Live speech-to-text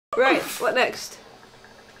Right, what next?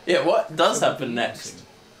 Yeah, what does happen next?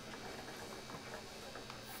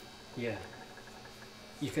 Yeah.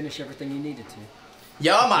 You finish everything you needed to?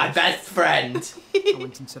 You're my best friend! I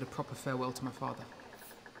went and said a proper farewell to my father.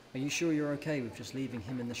 Are you sure you're okay with just leaving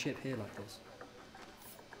him in the ship here like this?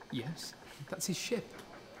 Yes, that's his ship.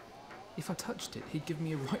 If I touched it, he'd give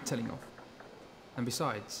me a right telling off. And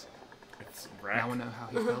besides, now I know how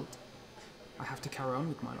he felt. I have to carry on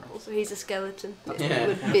with my life. Also, he's a skeleton. Yeah. It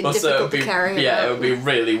would have been Also, difficult to carry him out. it would be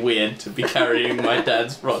really weird to be carrying my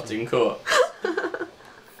dad's rotting corpse.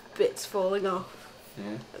 Bits falling off.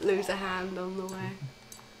 Yeah. Lose a hand on the way.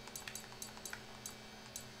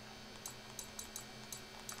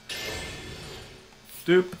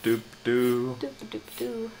 Doop doop doo.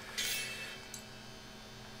 Doop-a-doop-doo.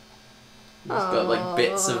 He's got like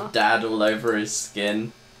bits of dad all over his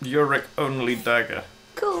skin. Yorick only dagger.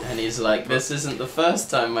 Cool. And he's like, this isn't the first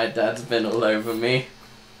time my dad's been all over me.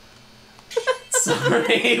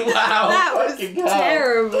 Sorry, wow. That was fucking hell.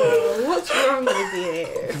 terrible. What's wrong with you?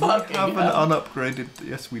 We Fucking have an hell. unupgraded.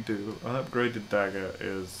 Yes, we do. Unupgraded dagger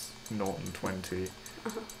is 0 and 20.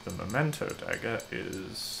 The memento dagger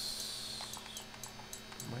is.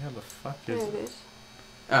 Where the fuck There is it it? is.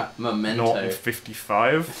 Ah, memento. 0 and I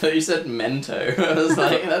 55. thought you said mento. I was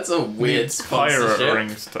like, that's a weird Needs pirate sponsorship.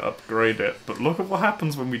 rings to upgrade it, but look at what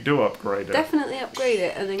happens when we do upgrade it. Definitely upgrade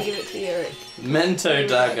it and then give it to Yorick. Mento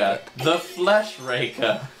dagger. The flesh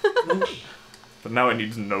raker. But now it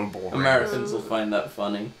needs noble rings. Americans will find that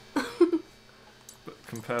funny. But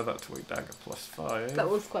compare that to a dagger plus 5. That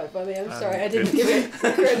was quite funny. I'm And sorry, I didn't it's- give it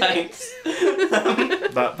credit. Thanks.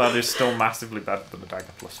 That is still massively better than a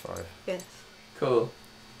dagger plus 5. Yes. Cool.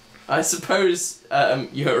 I suppose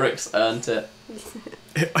Yorick's earned it.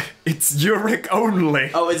 It's Yorick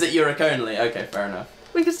only! Oh, is it Yorick only? Okay, fair enough.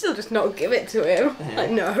 We could still just not give it to him. Yeah.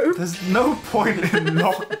 Like, no. There's no point in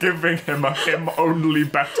not giving him a him-only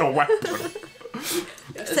better weapon.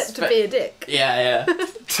 Except to be a dick. Yeah,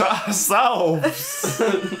 To ourselves!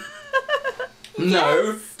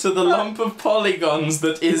 No, to the lump of polygons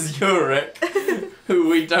that is Yorick, who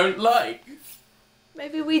we don't like.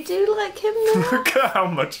 Maybe we do like him now. Look at how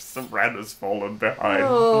much Serana's fallen behind.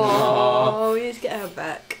 Oh, we need to get her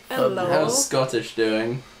back. Hello. How's Scottish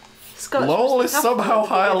doing? Scotch Lol was is the tough somehow one at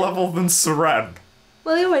the higher beginning. level than Saran.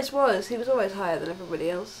 Well, he always was. He was always higher than everybody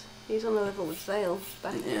else. He's on a level with Zale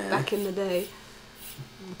Yeah. back in the day.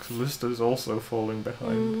 Callista's also falling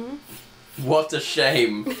behind. What a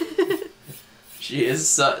shame. She is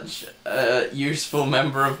such a useful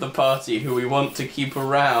member of the party who we want to keep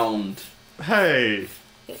around. Hey,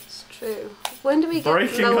 It's true. When do we get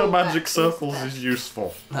breaking Lowell her magic back? circles Is is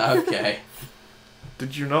useful. Okay.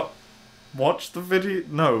 Did you not watch the video?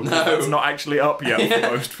 No, No. it's not actually up yet Yeah.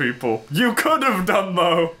 for most people. You could have done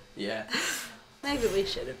though. Yeah. Maybe we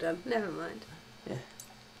should have done. Never mind.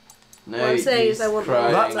 No, What I'm saying is he's I want the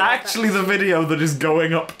crying. That's actually the video that is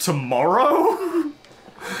going up tomorrow.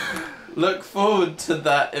 Look forward to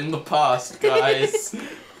that in the past, guys.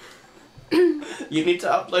 You need to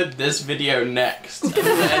upload this video next, and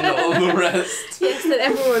then all the rest. Yes, that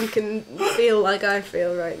everyone can feel like I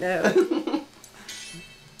feel right now.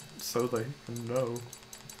 So they can know.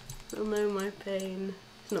 They'll know my pain.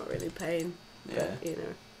 It's not really pain, Yeah. but, you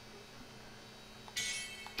know.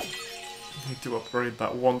 Need to upgrade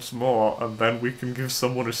that once more, and then we can give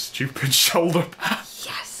someone a stupid shoulder pad.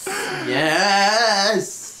 Yes!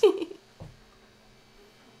 Yes!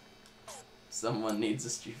 Someone needs a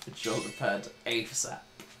stupid shoulder pad ASAP.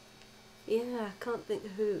 Yeah, I can't think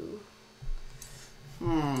who.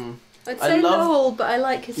 Hmm. I'd I say love- Lowell, but I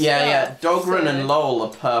like his Yeah, stuff. Dogran so- and Lowell are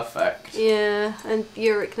perfect. Yeah, and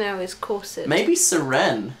Yorick now is corset. Maybe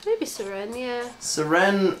Seren. Maybe Seren, yeah.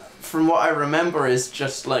 Seren, from what I remember, is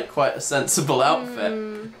just like quite a sensible outfit.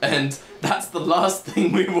 Mm. And that's the last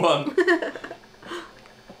thing we want.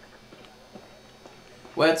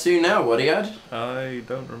 Where to now, Wadiad? I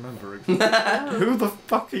don't remember exactly. Who the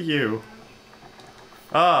fuck are you?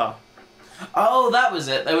 Ah, Oh, that was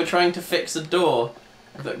it. They were trying to fix a door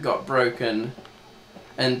that got broken.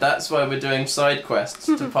 And that's why we're doing side quests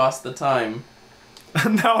to pass the time.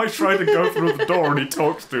 and now I try to go through the door and he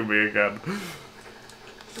talks to me again.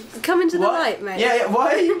 Come into the What? light, mate. Yeah,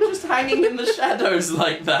 why are you just hanging in the shadows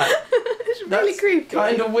like that? It's really creepy.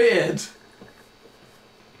 Kind of weird.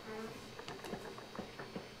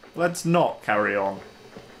 Let's not carry on.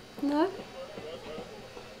 No?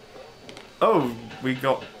 Oh, we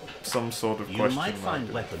got some sort of You question. might find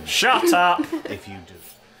mark. weapons Shut up! if you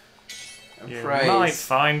do. You Praise. might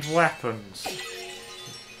find weapons.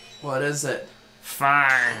 What is it?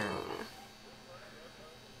 Fine.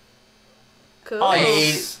 Cool. Oh.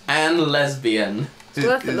 A and lesbian. It's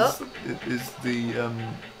worth a lot. It is the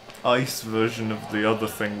ice version of the other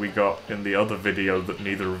thing we got in the other video that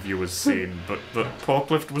neither of you has seen, but that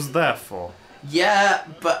Porklift was there for. Yeah,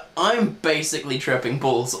 but I'm basically tripping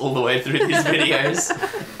balls all the way through these videos.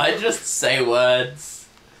 I just say words.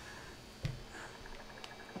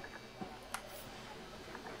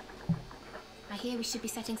 I hear we should be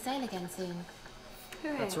setting sail again soon.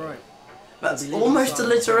 That's right. That's We'll be leaving almost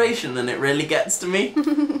Silent alliteration and it really gets to me. We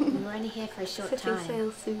were only here for a short Setting time,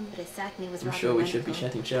 sail soon. but it certainly was I'm rather sure we should be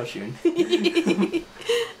eventful. chatting shell soon.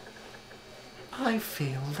 I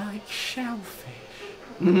feel like shellfish.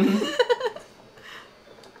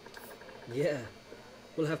 Yeah.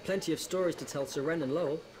 We'll have plenty of stories to tell Seren and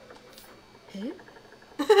Lowell. Who?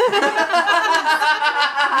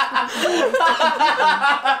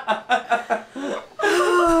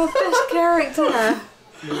 Oh, best character.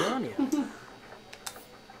 Melania.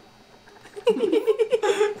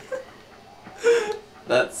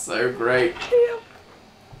 That's so great.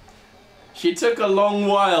 She took a long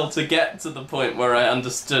while to get to the point where I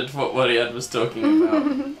understood what Wariad was talking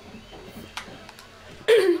about.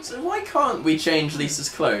 So why can't we change Lisa's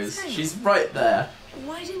clothes? She's right there.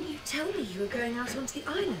 Why didn't you tell me you were going out onto the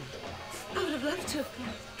island? I would have loved to have come.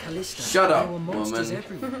 Callista. Shut up, there were monsters woman.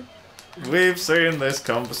 everywhere. We've seen this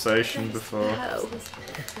conversation before. Oh.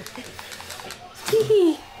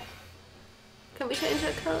 Can we change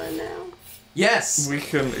her colour now? Yes! We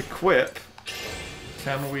can equip.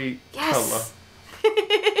 Can we Yes!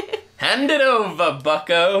 Hand it over,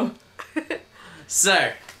 bucko!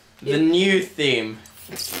 So, the new theme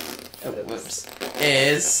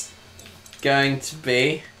is going to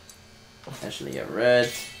be actually a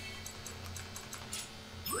red,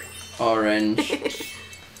 orange,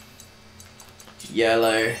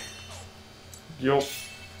 yellow, Yup.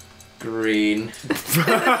 green,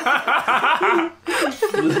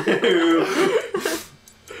 blue,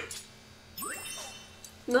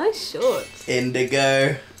 Nice shorts.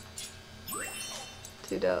 indigo.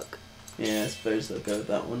 Too dark. Yeah, I suppose I'll go with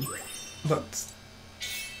that one. That's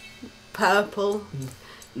Purple.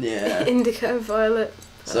 Yeah. Indigo, violet.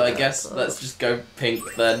 So I guess purple. let's just go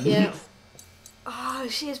pink then. Yeah. Oh,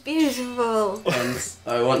 she is beautiful. And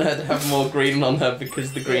I want her to have more green on her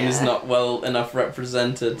because the green is Yeah. not well enough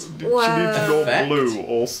represented. She Wow. needs to go Effect. blue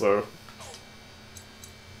also.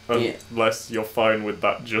 Yeah. Unless you're fine with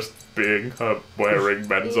that just being her wearing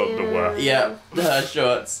men's Yeah. underwear. Yeah, her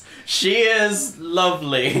shorts. She is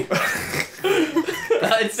lovely.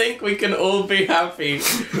 I think we can all be happy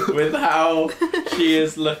with how she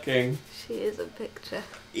is looking. She is a picture.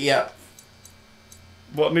 Yep.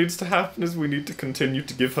 What needs to happen is we need to continue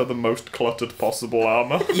to give her the most cluttered possible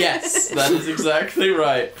armor. Yes, that is exactly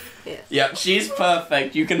right. Yes. Yep, she's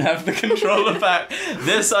perfect. You can have the controller back.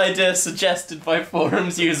 This idea suggested by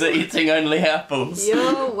forums user eating only apples.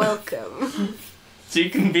 You're welcome. She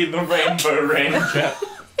can be the Rainbow Ranger.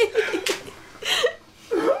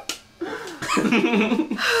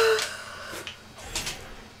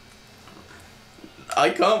 I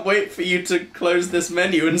can't wait for you to close this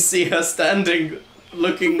menu and see her standing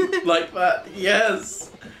looking like that.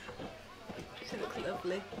 Yes. She looks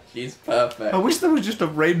lovely. She's perfect. I wish there was just a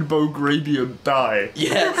rainbow gradient dye.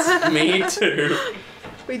 Yes, me too.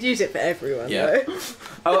 We'd use it for everyone, Yeah. though.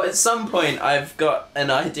 Oh, at some point I've got an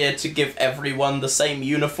idea to give everyone the same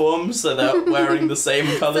uniform so they're wearing the same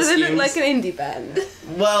colour So they schemes. look like an indie band.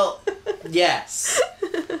 Well, yes.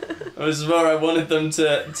 It was more I wanted them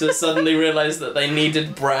to suddenly realise that they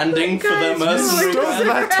needed branding for their Guys, mercenary no, Stop band.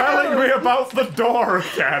 that telling me about the door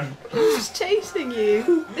again! Who's chasing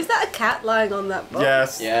you? Is that a cat lying on that box?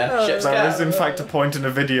 Yes. Yeah, Oh, ship's There cat. is in fact a point in a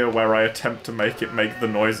video where I attempt to make it make the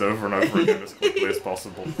noise over and over again as quickly as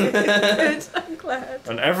possible. Good, I'm glad.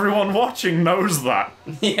 And everyone watching knows that.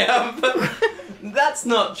 Yeah, but that's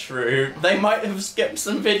not true. They might have skipped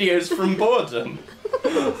some videos from boredom.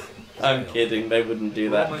 I'm kidding, they wouldn't do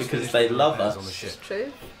that because they love us. It's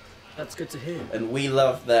true. That's good to hear. And we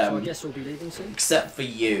love So I them. guess we'll be leaving soon? Except for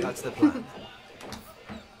you. That's the plan.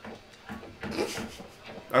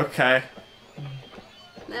 Okay.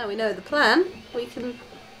 Now we know the plan. We can.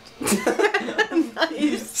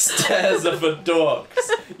 Nice. Stairs of a dorks.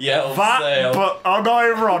 Yell That, sail. but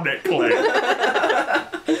unironically.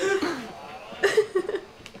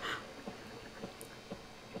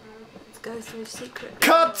 Let's go through secret.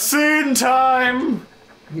 Cutscene time!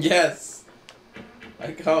 Yes.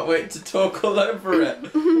 I can't wait to talk all over it.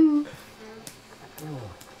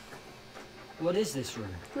 What is this room?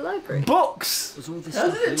 The library. Books! Was all this How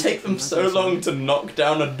stuff did it looted take from them so Mademoiselle? long to knock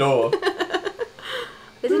down a door?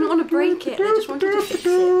 They didn't want to break it. They just wanted to fix it.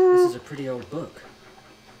 This is a pretty old book.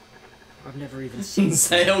 I've never even seen.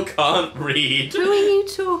 Zale can't read. Who are you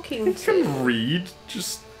talking You to? can read,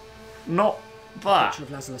 just not that. Picture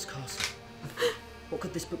of Lazarus Castle. What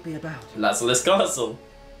could this book be about? Lazarus Castle.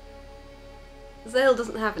 Zale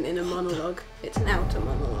doesn't have an inner monologue. It's an outer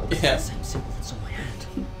monologue. Yeah. The same symbol that's on my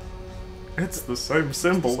hand. It's the same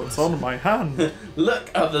symbol that's on my hand. Look,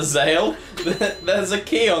 other Zale. There's a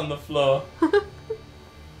key on the floor.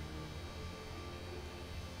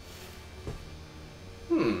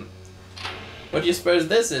 What do you suppose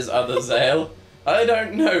this is, other Zale? I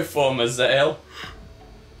don't know, former Zale.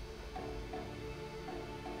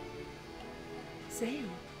 Zale,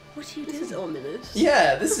 what are you This doing? is ominous.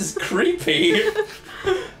 Yeah, this is creepy.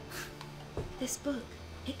 This book,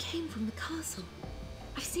 it came from the castle.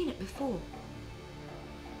 I've seen it before.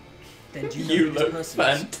 Then do you know You who this look person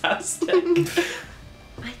is? fantastic.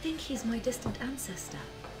 I think he's my distant ancestor.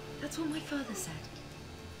 That's what my father said.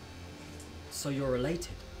 So you're related?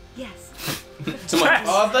 Yes. To my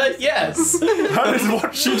father, yes. That is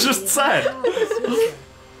what she just said.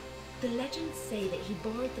 The legends say that he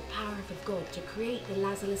borrowed the power of a god to create the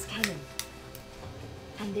Lazarus cannon,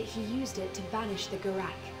 and that he used it to banish the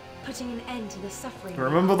Garak, putting an end to the suffering.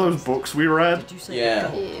 Remember those books we read? Did you say Yeah.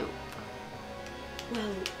 God? Yeah.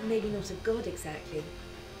 Well, maybe not a god exactly.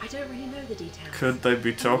 I don't really know the details. Could they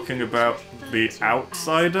be talking about the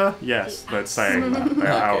outsider? Yes, they're saying that. They're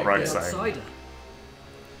Okay, outright good. saying. Outsider.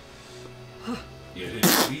 Yet it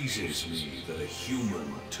pleases me that a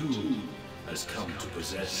human, too, has come to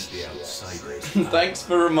possess the outsider's power. Thanks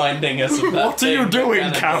for reminding us of that. What are you thing that doing,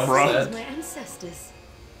 Ganondorf camera? said. My ancestors.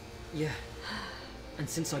 Yeah. And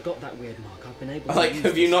since I got that weird mark, I've been able to Like, use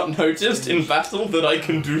have you this not noticed in battle that I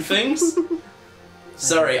can do things?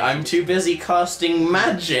 Sorry, I'm too busy casting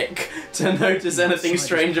magic to notice anything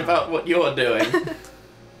strange about what you're doing.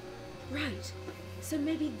 Right. So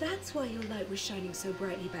maybe that's why your light was shining so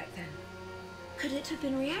brightly back then. Could it have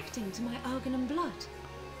been reacting to my Arganan blood?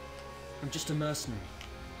 I'm just a mercenary.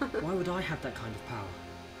 Why would I have that kind of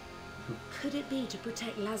power? Could it be to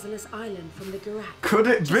protect Lazarus Island from the Garak? Could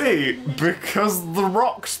it be because the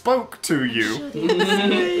rock spoke to I'm you? sure the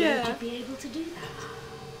outsider would be able to do that.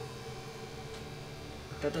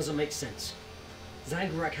 That doesn't make sense.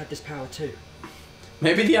 Zangarak had this power too.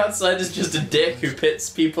 Maybe the outsider's just a dick who pits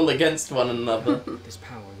people against one another. This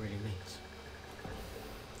power really means.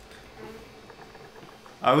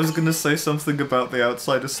 I was gonna say something about the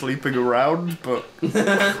outsider sleeping around, but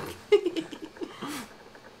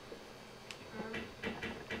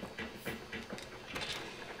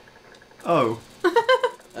oh,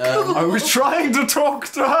 I was trying to talk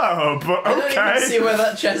to her, but I don't even see okay. where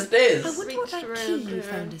that chest I is. wonder what Reached that around key you there.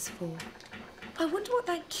 found is for. I wonder what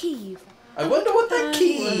that key you I wonder what that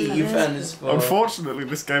key you found is for. Unfortunately,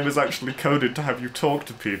 this game is actually coded to have you talk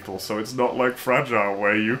to people, so it's not like Fragile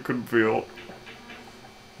where you can feel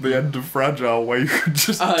the end of Fragile where you can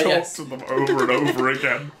just Ah, talk yes. to them over and over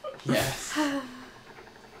again. Yes.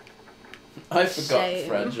 I forgot Shame.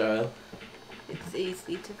 Fragile. It's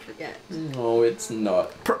easy to forget. No, it's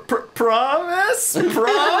not. Promise?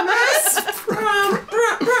 Promise? Promise?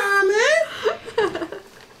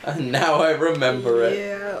 And now I remember it.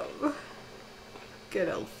 Yeah. Good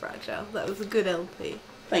old Fragile. That was a good LP.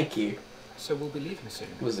 Thank you. So we'll be leaving soon.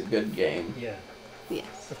 It was a good game. Yeah,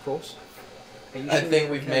 Yes. Of course. are you I sure think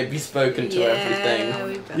you're we've okay? maybe spoken to everything.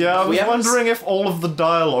 we've done Yeah, I that. was We haven't wondering if all of the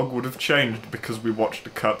dialogue would have changed because we watched a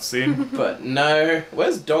cutscene, But no.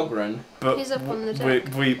 Where's Dogrun? but He's up on the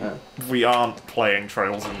we, deck. we aren't playing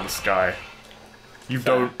Trails in the Sky. You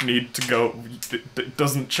Fair. don't need to go. It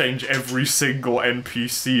doesn't change every single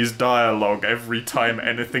NPC's dialogue every time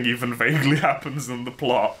anything even vaguely happens in the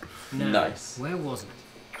plot. Now, Nice. Where was it?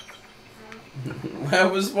 Where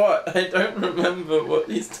was what? I don't remember what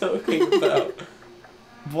he's talking about.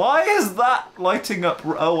 Why is that lighting up?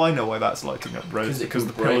 Oh, I know why that's lighting up red. 'Cause it Because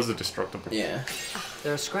can the pillars break. are destructible. Yeah.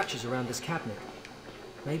 There are scratches around this cabinet.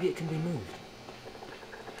 Maybe it can be moved.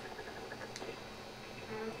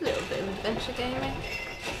 A little bit of adventure gaming.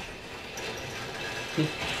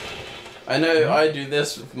 I know I do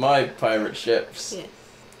this with my pirate ships. Yes.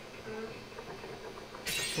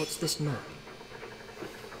 What's this map?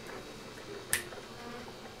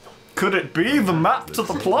 Could it be the map to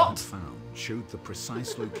the plot? Found showed the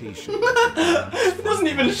precise location. It doesn't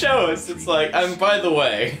even show us. It's like, and by the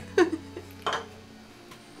way.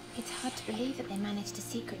 It's hard to believe that they managed to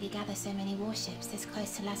secretly gather so many warships this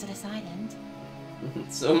close to Lazarus Island.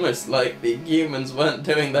 It's almost like the humans weren't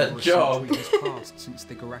doing that Over a job. century has passed since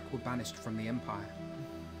the Garak were banished from the Empire.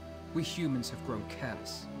 We humans have grown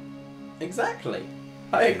careless. Exactly.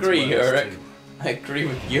 I agree, Yurik. I agree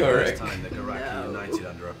with First Yurik. time the Garak united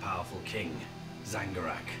under a powerful king,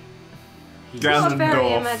 Zangarak. What a very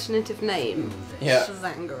Ganondorf. imaginative name. Yeah.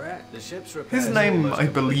 Zangarak. The ship's repairs His are name, almost I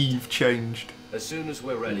complete. believe, changed. As soon as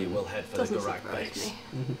we're ready, we'll head for the Doesn't Garak surprise base.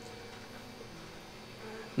 me.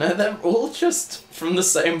 No, they're all just from the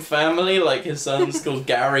same family. Like his son's called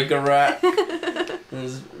Gary Garak. And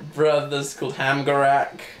his brother's called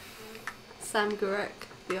Hamgarak. Sam Garak,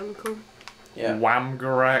 the uncle. Yeah.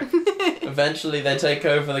 Whamgarak. Eventually they take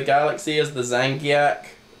over the galaxy as the Zangiak.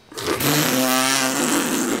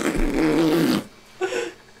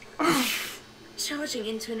 Charging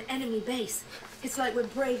into an enemy base. It's like we're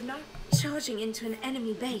brave knights. Charging into an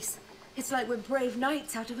enemy base. It's like we're brave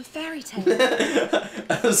knights out of a fairy tale.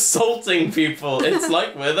 Assaulting people. It's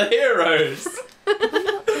like we're the heroes. I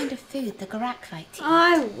wonder what kind of food the Garak like to eat.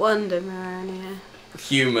 I wonder, Marania.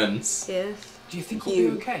 Humans. Yes. Do you think we'll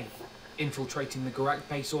You. be okay? Infiltrating the Garak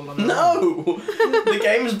base all on our own? No! The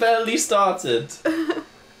game's barely started.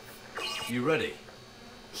 You ready?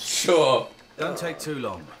 Sure. Don't take too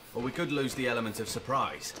long, or we could lose the element of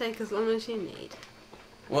surprise. Take as long as you need.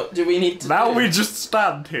 What do we need to Now do? we just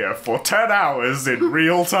stand here for 10 hours in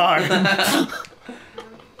real time.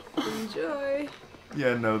 Enjoy.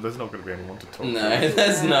 Yeah, no, there's not going to be anyone to talk No, to.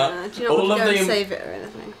 there's not. Do you not All want to of go the and save it or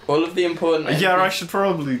anything? all of the important. Yeah, I should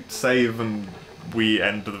probably save and we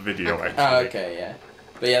end the video, actually. Oh, okay, yeah.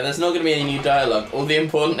 But yeah, there's not going to be any new dialogue. All the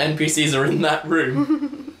important NPCs are in that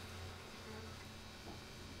room.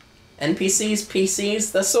 NPCs,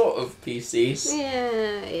 PCs, they're sort of PCs.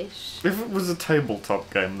 Yeah, ish. If it was a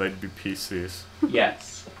tabletop game, they'd be PCs.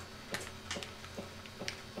 Yes.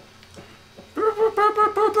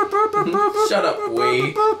 Shut up, we.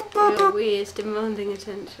 Your Wii is demanding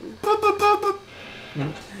attention. But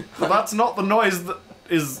that's not the noise that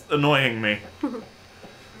is annoying me.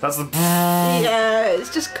 That's the Yeah,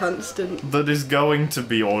 it's just constant. that is going to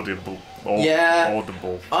be audible. Yeah.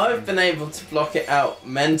 Audible. I've been able to block it out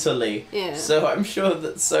mentally. Yeah. So I'm sure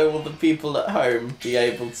that so will the people at home be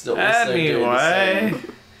able to also do the Anyway,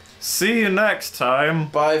 same. see you next time.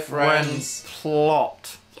 Bye, friends. When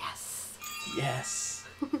plot. Yes. Yes.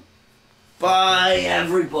 Bye,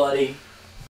 everybody.